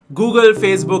Google,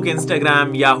 Facebook,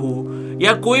 Instagram, Yahoo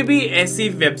या कोई भी ऐसी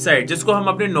वेबसाइट जिसको हम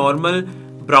अपने नॉर्मल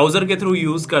ब्राउजर के थ्रू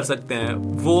यूज कर सकते हैं,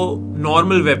 वो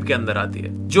नॉर्मल वेब के अंदर आती है।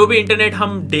 जो भी इंटरनेट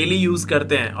हम डेली यूज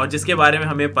करते हैं और जिसके बारे में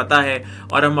हमें पता है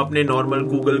और हम अपने नॉर्मल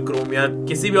गूगल क्रोम या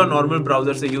किसी भी और नॉर्मल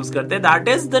ब्राउजर से यूज करते हैं, that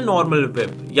is the normal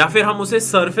web, या फिर हम उसे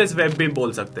सरफेस वेब भी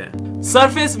बोल सकते हैं।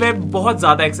 सरफेस वेब बहुत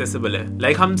ज्यादा एक्सेसिबल है,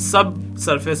 लाइक हम सब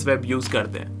सरफेस वेब यूज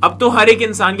करते हैं। अब तो हर एक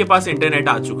इंसान के पास इंटरनेट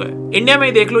आ चुका है। इंडिया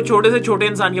में देख लो, छोटे से छोटे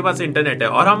इंसान के पास इंटरनेट है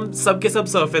और हम सब के सब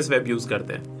सरफेस वेब यूज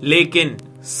करते हैं। लेकिन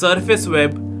सरफेस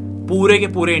वेब पूरे के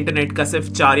पूरे इंटरनेट का सिर्फ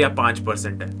 4 या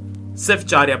 5% है, सिर्फ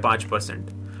 4 या 5%।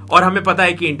 और हमें पता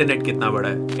है कि इंटरनेट कितना बड़ा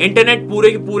है। इंटरनेट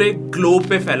पूरे के पूरे ग्लोब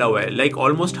पे फैला हुआ है, लाइक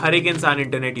ऑलमोस्ट हर एक इंसान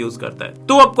इंटरनेट यूज करता है।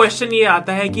 तो अब क्वेश्चन ये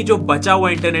आता है कि जो बचा हुआ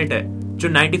इंटरनेट है, जो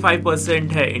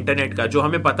 95% है इंटरनेट का, जो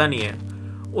हमें पता नहीं है,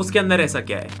 उसके अंदर ऐसा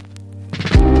क्या है?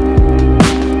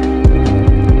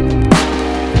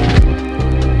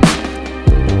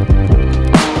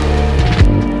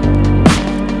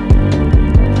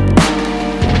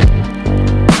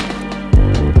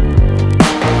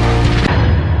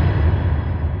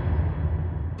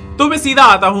 तो मैं सीधा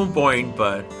आता हूं पॉइंट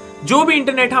पर। जो भी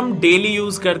इंटरनेट हम डेली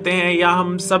यूज करते हैं या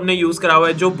हम सब ने यूज करा हुआ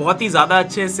है, जो बहुत ही ज्यादा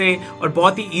अच्छे से और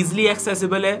बहुत ही इजीली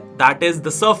एक्सेसिबल है, that is the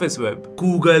surface web.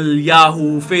 Google,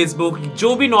 Yahoo, Facebook,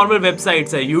 जो भी नॉर्मल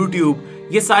वेबसाइट्स है, यूट्यूब,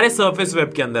 ये सारे सरफेस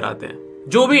वेब के अंदर आते हैं।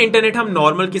 जो भी इंटरनेट हम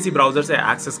नॉर्मल किसी ब्राउजर से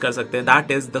एक्सेस कर सकते हैं,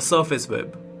 that is the surface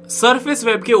web. Surface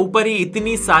web के ऊपर ही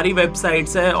इतनी सारी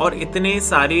वेबसाइट्स है और इतने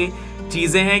सारी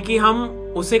चीजें हैं कि हम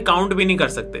उसे काउंट भी नहीं कर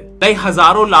सकते। कई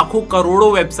हजारों, लाखों,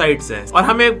 करोड़ों वेबसाइट्स हैं और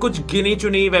हमें कुछ गिनी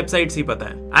चुनी वेबसाइट्स ही पता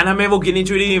है, एंड हमें वो गिनी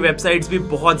चुनी वेबसाइट्स भी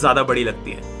बहुत ज्यादा बड़ी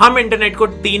लगती हैं। हम इंटरनेट को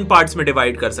 3 पार्ट्स में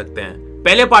डिवाइड कर सकते हैं।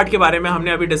 पहले पार्ट के बारे में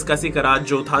हमने अभी डिस्कस ही करा,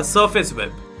 जो था सरफेस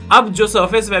वेब। अब जो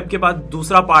सरफेस वेब के बाद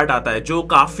दूसरा पार्ट आता है, जो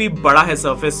काफी बड़ा है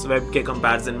सरफेस वेब के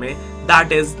कंपैरिजन में,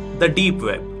 that is the deep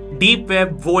web. Deep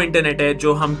web वो इंटरनेट है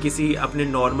जो हम किसी अपने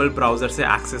नॉर्मल ब्राउजर से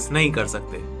एक्सेस नहीं कर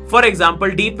सकते। फॉर एग्जाम्पल,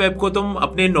 डीप वेब को तुम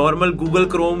अपने नॉर्मल गूगल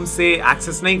क्रोम से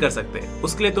एक्सेस नहीं कर सकते,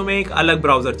 उसके लिए तुम्हें एक अलग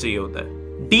ब्राउजर चाहिए होता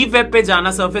है। डीप वेब पे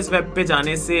जाना सरफेस वेब पे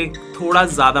जाने से थोड़ा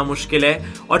ज्यादा मुश्किल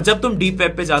है, और जब तुम डीप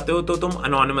वेब पे जाते हो तो तुम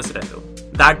अनोनिमस रहते हो।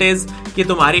 दैट इज कि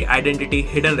तुम्हारी आइडेंटिटी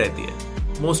हिडन रहती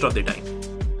है मोस्ट ऑफ द टाइम।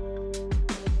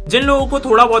 जिन लोगों को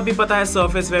थोड़ा बहुत भी पता है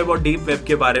सरफेस वेब और डीप वेब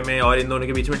के बारे में और इन दोनों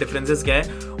के बीच में डिफरेंसेस क्या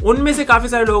है, उनमें से काफी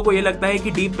सारे लोगों को ये लगता है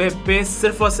कि डीप वेब पे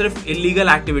सिर्फ और सिर्फ इलीगल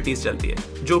एक्टिविटीज चलती है,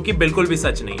 जो कि बिल्कुल भी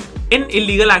सच नहीं है। इन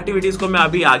इलीगल एक्टिविटीज को मैं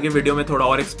अभी आगे वीडियो में थोड़ा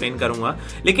और एक्सप्लेन करूंगा,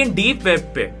 लेकिन डीप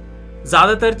वेब पे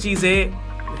ज्यादातर चीजें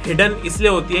हिडन इसलिए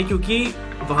होती है क्योंकि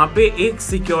वहां पे एक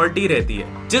सिक्योरिटी रहती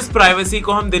है। जिस प्राइवेसी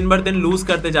को हम दिन भर दिन लूज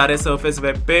करते जा रहे हैं सरफेस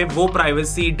वेब पे, वो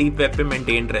प्राइवेसी डीप वेब पे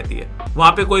मेंटेन रहती है।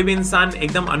 वहां पे कोई भी इंसान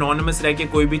एकदम अनोनिमस रह के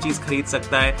कोई भी चीज खरीद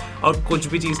सकता है और कुछ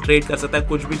भी चीज ट्रेड कर सकता है,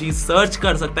 कुछ भी चीज सर्च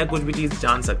कर सकता है, कुछ भी चीज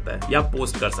जान सकता है या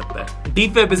पोस्ट कर सकता है।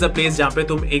 Deep web is a place जहां पे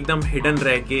तुम एकदम हिडन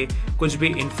रह के कुछ भी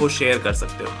इन्फो शेयर कर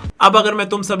सकते हो। अब अगर मैं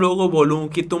तुम सब लोगों को बोलूं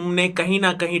कि तुमने कहीं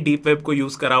ना कहीं डीप वेब को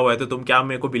यूज करा हुआ है, तो तुम क्या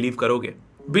मेरे को बिलीव करोगे?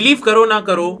 बिलीव करो ना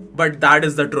करो, but that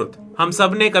is the truth. हम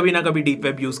सब ने कभी ना कभी डीप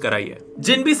वेब यूज कराई है।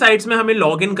 जिन भी साइट्स में हमें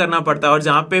लॉग इन करना पड़ता है और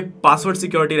जहां पे पासवर्ड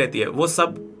सिक्योरिटी रहती है, वो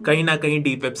सब कहीं ना कहीं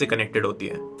डीप वेब से कनेक्टेड होती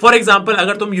है। फॉर एग्जाम्पल,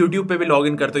 अगर तुम यूट्यूब पे भी लॉग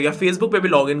इन करते हो या फेसबुक पे भी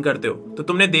लॉग इन करते हो, तो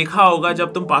तुमने देखा होगा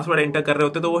जब तुम पासवर्ड एंटर कर रहे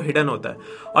होते हो तो वो हिडन होता है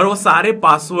और वो सारे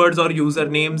पासवर्ड्स और यूजर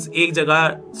नेम्स एक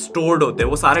जगह स्टोर्ड होते हैं।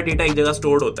 वो सारा डेटा एक जगह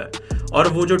स्टोर्ड होता है और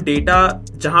वो जो डेटा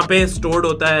जहां पे स्टोर्ड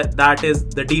होता है, that is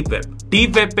the deep web.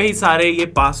 Deep web पे ही सारे ये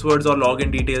पासवर्ड्स और लॉग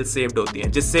इन डिटेल्स सेव्ड होती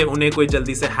हैं, जिससे उन्हें कोई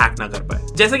जल्दी से हैक ना कर पाए।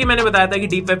 जैसे कि मैंने बताया था कि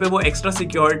डीप वेब पे वो एक्स्ट्रा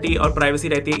सिक्योरिटी और प्राइवेसी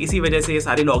रहती है, इसी वजह से ये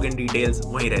सारी लॉग इन डिटेल्स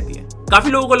वहीं रहती है।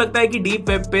 काफी लोगों को लगता है कि डीप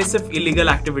वेब पे सिर्फ इलीगल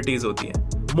एक्टिविटीज होती है।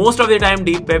 Most of the time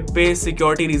deep web पे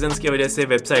सिक्योरिटी रीजंस की वजह से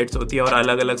वेबसाइट्स होती है और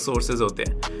अलग अलग सोर्सेज होते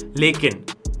हैं, लेकिन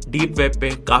डीप वेब पे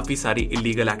काफी सारी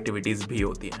इलीगल एक्टिविटीज भी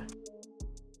होती हैं।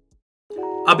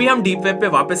 अभी हम डीप वेब पे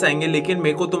वापस आएंगे, लेकिन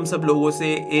मेरे को तुम सब लोगों से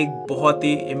एक बहुत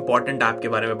ही इंपॉर्टेंट ऐप के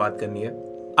बारे में बात करनी है।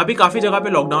 अभी काफी जगह पे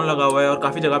लॉकडाउन लगा हुआ है और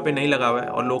काफी जगह पे नहीं लगा हुआ है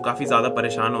और लोग काफी ज्यादा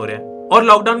परेशान हो रहे हैं, और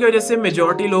लॉकडाउन की वजह से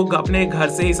मेजॉरिटी लोग अपने घर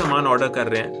से ही सामान ऑर्डर कर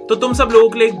रहे हैं। तो तुम सब लोगों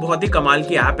के लिए एक बहुत ही कमाल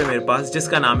की ऐप है मेरे पास,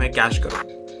 जिसका नाम है कैश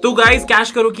करो। तो गाइस, कैश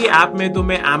करो की ऐप में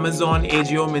तुम्हें Amazon,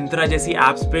 AJIO, मिंत्रा जैसी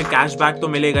एप्स पे कैशबैक तो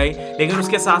मिलेगा ही, लेकिन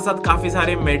उसके साथ साथ काफी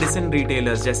सारे मेडिसिन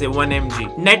रिटेलर्स जैसे 1mg,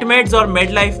 नेटमेड्स और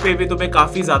मेडलाइफ पे भी तुम्हें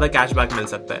काफी ज्यादा कैशबैक मिल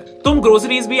सकता है। तुम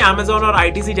ग्रोसरीज भी Amazon और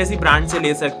ITC जैसी ब्रांड से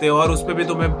ले सकते हो और उस पे भी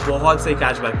तुम्हें बहुत सही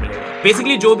कैशबैक मिलेगा।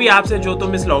 बेसिकली जो भी एप्स है जो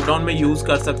तुम इस लॉकडाउन में यूज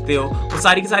कर सकते हो, वो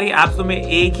सारी की सारी एप्स तुम्हें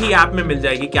एक ही ऐप में मिल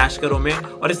जाएगी, कैश करो में,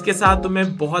 और इसके साथ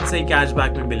तुम्हें बहुत सही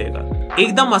कैशबैक में मिलेगा।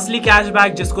 एकदम असली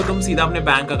कैशबैक जिसको तुम सीधा अपने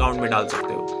बैंक अकाउंट में डाल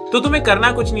सकते हो। तो तुम्हें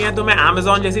करना कुछ नहीं है, तुम्हें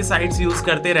Amazon जैसी साइट्स यूज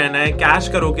करते रहना है कैश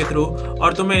करो के थ्रू,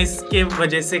 और तुम्हें इसके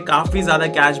वजह से काफी ज्यादा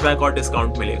कैशबैक और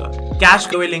डिस्काउंट मिलेगा। कैश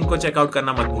करो लिंक को चेकआउट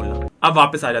करना मत भूलना। अब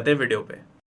वापस आ जाते हैं वीडियो पे।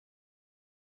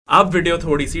 अब वीडियो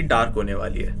थोड़ी सी डार्क होने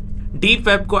वाली है। डीप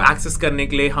वेब को एक्सेस करने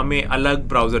के लिए हमें अलग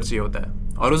ब्राउजर चाहिए होता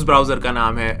है, और उस ब्राउजर का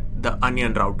नाम है द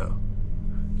अनियन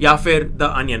राउटर या फिर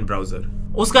द अनियन ब्राउजर।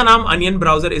 उसका नाम अनियन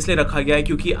ब्राउजर इसलिए रखा गया है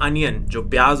क्योंकि अनियन जो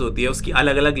प्याज होती है उसकी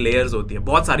अलग अलग लेयर्स होती है,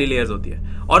 बहुत सारी लेयर्स होती है,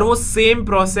 और वो सेम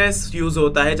प्रोसेस यूज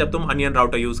होता है जब तुम अनियन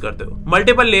राउटर यूज करते हो।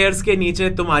 मल्टीपल लेयर्स के नीचे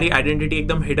तुम्हारी आइडेंटिटी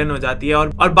एकदम हिडन हो जाती है,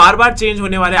 और बार बार चेंज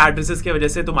होने वाले एड्रेसेस की वजह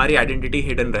से तुम्हारी आइडेंटिटी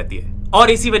हिडन रहती है,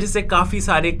 और इसी वजह से काफी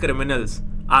सारे क्रिमिनल्स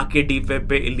आके डीप वेब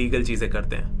पे इलीगल चीजें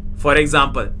करते हैं। For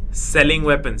example selling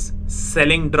weapons,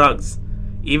 selling drugs,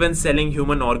 even selling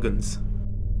human organs.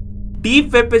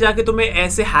 Deep web पे जाके तुम्हें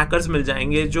ऐसे हैकर्स मिल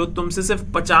जाएंगे जो तुमसे सिर्फ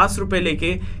 50 रुपए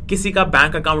लेके किसी का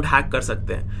बैंक अकाउंट हैक कर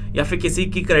सकते हैं, या फिर किसी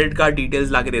की क्रेडिट कार्ड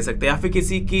डिटेल्स लाके दे सकते हैं, या फिर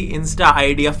किसी की इंस्टा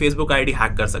आईडी या फेसबुक आईडी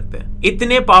हैक कर सकते हैं।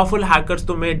 इतने पावरफुल हैकर्स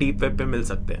तुम्हें डीप वेब पे मिल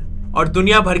सकते हैं, और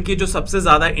दुनिया भर के जो सबसे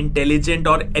ज्यादा इंटेलिजेंट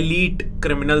और एलीट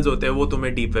क्रिमिनल्स होते हैं वो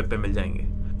तुम्हें डीप वेब पे मिल जाएंगे।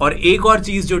 और एक और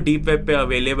चीज जो डीप वेब पे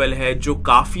अवेलेबल है जो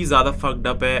काफी ज्यादा फक्ड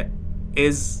अप है,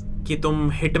 इज कि तुम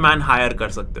हिटमैन हायर कर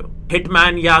सकते हो।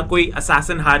 हिटमैन या कोई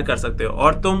असैसिन हायर कर सकते हो,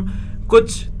 और तुम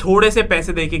कुछ थोड़े से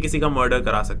पैसे देके किसी का मर्डर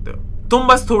करा सकते हो। तुम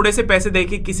बस थोड़े से पैसे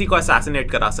देके किसी को असैसिनेट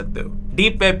करा सकते हो।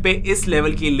 डीप वेब पे इस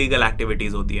लेवल की इलीगल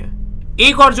एक्टिविटीज होती है।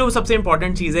 एक और जो सबसे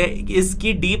इंपॉर्टेंट चीज है,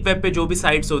 इसकी डीप वेब पे जो भी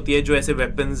साइट्स होती है जो ऐसे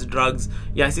वेपन्स, ड्रग्स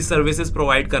या ऐसी सर्विसेज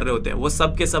प्रोवाइड कर रहे होते हैं, वो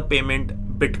सब के सब पेमेंट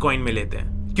बिटकॉइन में लेते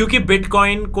हैं, क्योंकि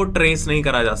बिटकॉइन को ट्रेस नहीं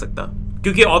करा जा सकता।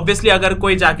 क्योंकि ऑब्वियसली अगर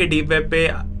कोई जाके डीप वेब पे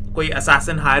कोई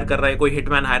असैसिन हायर कर रहा है, कोई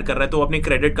हिटमैन हायर कर रहा है, तो वो अपनी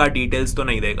क्रेडिट कार्ड डिटेल्स तो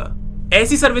नहीं देगा।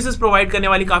 ऐसी सर्विसेज प्रोवाइड करने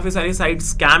वाली काफी सारी साइट्स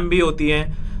स्कैम भी होती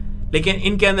हैं, लेकिन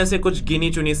इनके अंदर से कुछ गिनी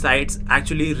चुनी साइट्स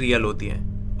एक्चुअली रियल होती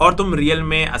हैं, और तुम रियल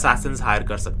में असैसिन्स हायर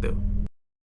कर सकते हो।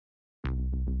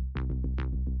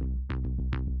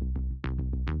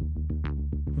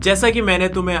 जैसा कि मैंने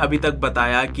तुम्हें अभी तक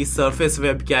बताया कि सरफेस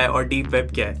वेब क्या है और डीप वेब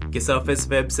क्या है, कि सरफेस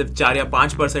वेब सिर्फ 4 या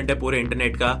 5% है पूरे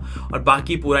इंटरनेट का, और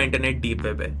बाकी पूरा इंटरनेट डीप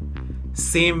वेब है।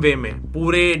 सेम वे में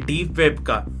पूरे डीप वेब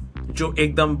का जो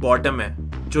एकदम बॉटम है,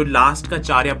 जो लास्ट का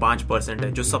 4 या 5%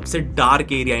 है, जो सबसे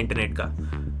डार्क एरिया इंटरनेट का,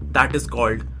 that is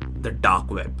called the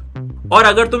dark web. और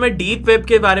अगर तुम्हें डीप वेब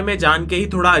के बारे में जान के ही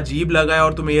थोड़ा अजीब लगा है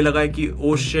और तुम्हें ये लगा है कि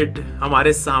ओ शिट,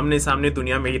 हमारे सामने सामने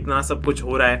दुनिया में इतना सब कुछ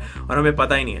हो रहा है और हमें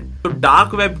पता ही नहीं है, तो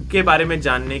डार्क वेब के बारे में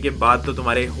जानने के बाद तो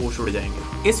तुम्हारे होश उड़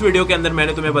जाएंगे। इस वीडियो के अंदर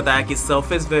मैंने तुम्हें बताया कि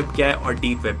सरफेस वेब क्या है और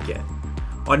डीप वेब क्या है,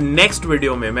 और नेक्स्ट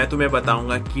वीडियो में मैं तुम्हें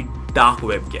बताऊंगा कि डार्क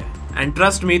वेब क्या है। एंड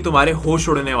ट्रस्ट मी, तुम्हारे होश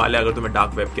उड़ने वाले अगर तुम्हें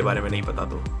डार्क वेब के बारे में नहीं पता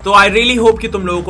तो आई रियली होप कि तुम लोगों